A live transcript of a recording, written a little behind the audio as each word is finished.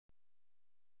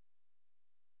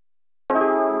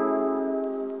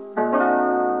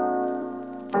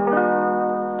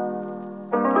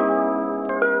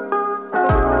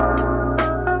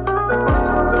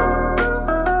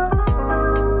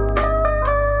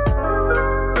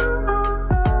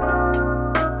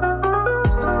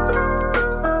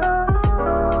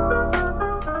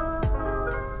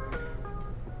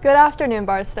afternoon,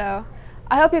 Barstow.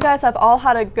 I hope you guys have all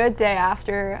had a good day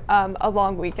after a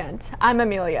long weekend. I'm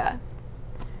Amelia.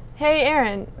 Hey,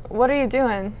 Erin, what are you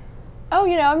doing? Oh,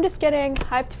 I'm just getting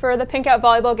hyped for the Pink Out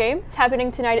volleyball game. It's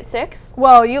happening tonight at 6.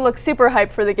 Well, you look super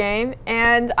hyped for the game,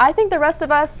 and I think the rest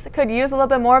of us could use a little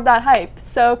bit more of that hype.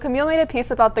 So Camille made a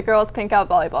piece about the girls' Pink Out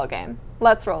volleyball game.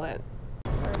 Let's roll it.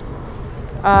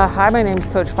 Hi, my name is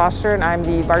Coach Foster, and I'm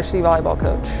the varsity volleyball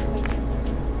coach.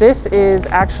 This is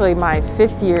actually my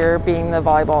 5th year being the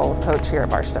volleyball coach here at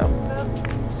Barstow.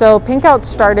 So Pink Out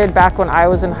started back when I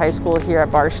was in high school here at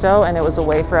Barstow, and it was a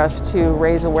way for us to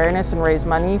raise awareness and raise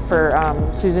money for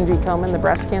Susan G. Komen, the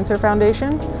Breast Cancer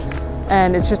Foundation.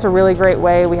 And it's just a really great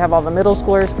way. We have all the middle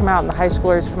schoolers come out and the high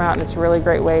schoolers come out, and it's a really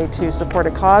great way to support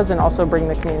a cause and also bring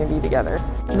the community together.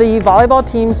 The volleyball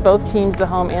teams, both teams, the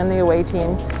home and the away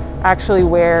team, actually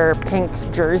wear pink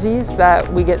jerseys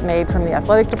that we get made from the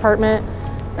athletic department.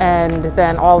 And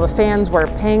then all the fans wear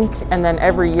pink, and then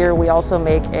every year we also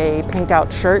make a Pink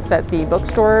Out shirt that the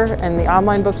bookstore and the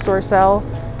online bookstore sell.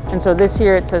 And so this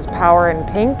year it says Power in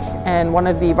Pink, and one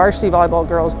of the varsity volleyball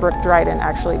girls, Brooke Dryden,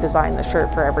 actually designed the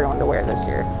shirt for everyone to wear this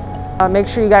year. Make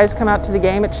sure you guys come out to the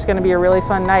game. It's just going to be a really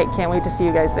fun night. Can't wait to see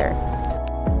you guys there.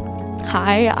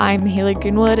 Hi, I'm Haley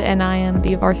Goonwood, and I am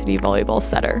the varsity volleyball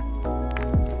setter.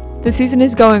 The season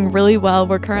is going really well.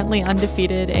 We're currently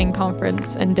undefeated in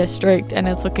conference and district, and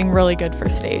it's looking really good for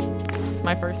state. It's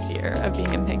my first year of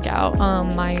being in Pink Out.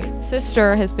 My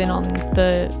sister has been on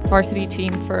the varsity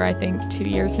team for I think 2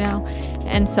 years now,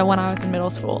 and so when I was in middle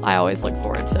school, I always look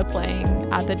forward to playing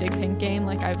at the Dig Pink game.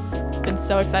 Like, I've been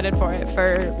so excited for it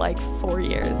for like 4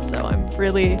 years, so I'm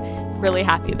really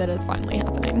happy that it's finally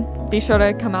happening. Be sure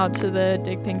to come out to the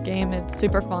Dig Pink game. It's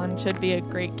super fun, should be a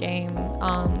great game.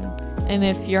 And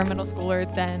if you're a middle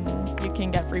schooler, then you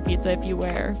can get free pizza if you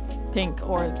wear pink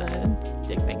or the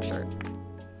Dig Pink shirt.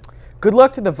 Good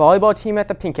luck to the volleyball team at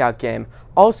the Pink Out game.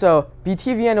 Also,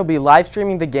 BTVN will be live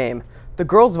streaming the game. The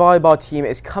girls volleyball team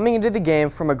is coming into the game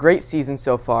from a great season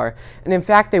so far, and in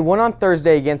fact they won on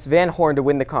Thursday against Van Horn to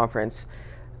win the conference.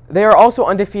 They are also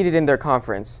undefeated in their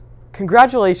conference.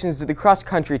 Congratulations to the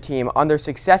cross-country team on their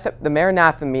success at the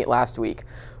Maranatha meet last week.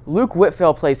 Luke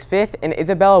Whitfield placed 5th and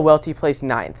Isabella Welty placed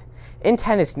 9th. In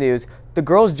tennis news, the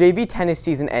girls' JV tennis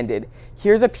season ended.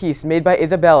 Here's a piece made by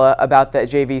Isabella about the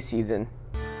JV season.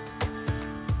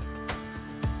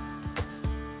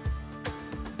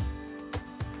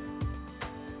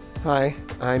 Hi,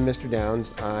 I'm Mr.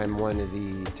 Downs. I'm one of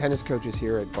the tennis coaches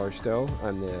here at Barstow.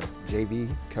 I'm the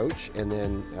JV coach, and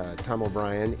then Tom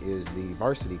O'Brien is the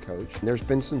varsity coach. There's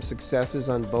been some successes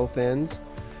on both ends,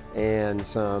 and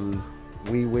some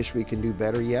we wish we can do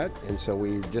better yet, and so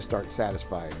we just aren't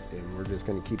satisfied, and we're just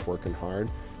going to keep working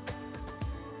hard.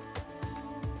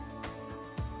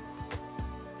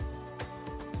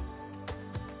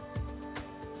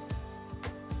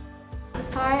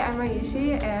 Hi, I'm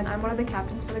Ayushi, and I'm one of the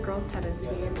captains for the girls tennis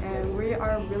team, and we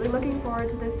are really looking forward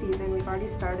to this season. We've already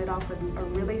started off with a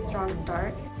really strong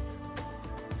start.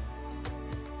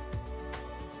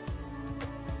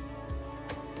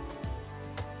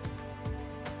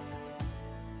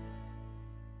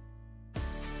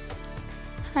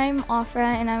 I'm Afra,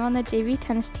 and I'm on the JV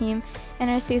tennis team, and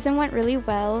our season went really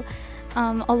well.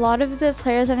 A lot of the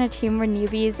players on our team were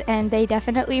newbies, and they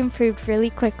definitely improved really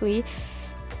quickly.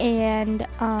 And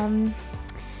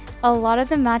a lot of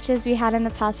the matches we had in the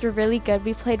past were really good.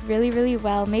 We played really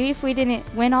well. Maybe if we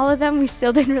didn't win all of them, we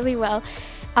still did really well.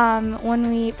 When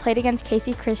we played against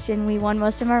Casey Christian, we won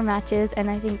most of our matches,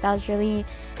 and I think that was really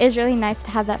nice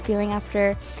to have that feeling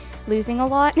after losing a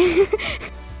lot.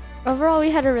 Overall, we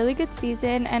had a really good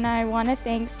season, and I want to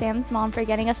thank Sam's mom for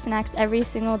getting us snacks every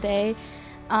single day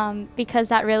because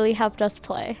that really helped us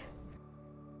play.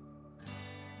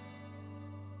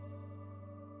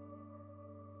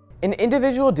 In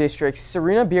individual districts,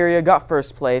 Serena Biria got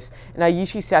 1st place and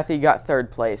Aishi Sethi got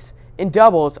 3rd place. In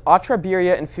doubles, Atra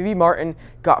Biria and Phoebe Martin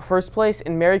got 1st place,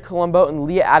 and Mary Colombo and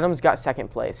Leah Adams got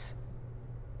 2nd place.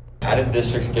 How did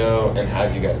districts go, and how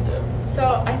did you guys do?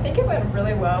 So I think it went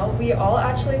really well. We all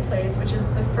actually placed, which is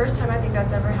the first time I think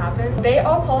that's ever happened. They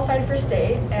all qualified for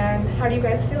state, and how do you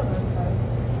guys feel about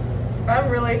that?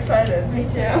 I'm really excited. Me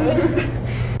too.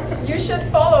 You should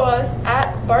follow us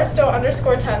at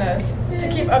Barstow_tennis to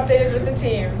keep updated with the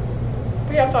team.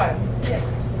 We have fun. Yes.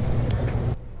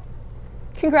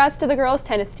 Congrats to the girls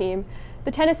tennis team.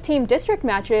 The tennis team district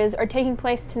matches are taking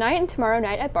place tonight and tomorrow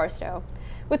night at Barstow.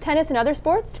 With tennis and other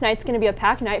sports, tonight's going to be a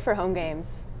packed night for home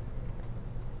games.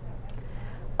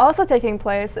 Also taking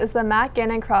place is the Matt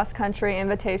Gannon Cross Country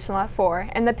Invitational at 4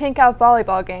 and the Pink Out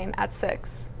volleyball game at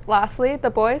 6. Lastly,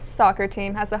 the boys soccer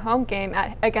team has a home game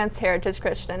against Heritage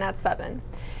Christian at 7.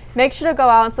 Make sure to go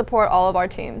out and support all of our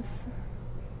teams.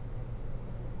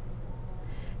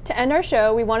 To end our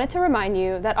show, we wanted to remind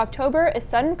you that October is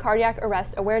Sudden Cardiac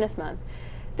Arrest Awareness Month.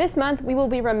 This month, we will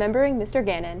be remembering Mr.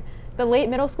 Gannon, the late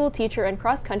middle school teacher and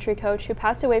cross-country coach who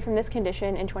passed away from this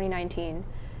condition in 2019.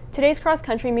 Today's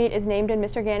cross-country meet is named in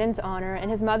Mr. Gannon's honor,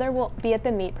 and his mother will be at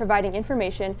the meet providing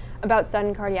information about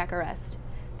sudden cardiac arrest.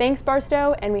 Thanks,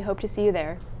 Barstow, and we hope to see you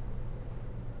there.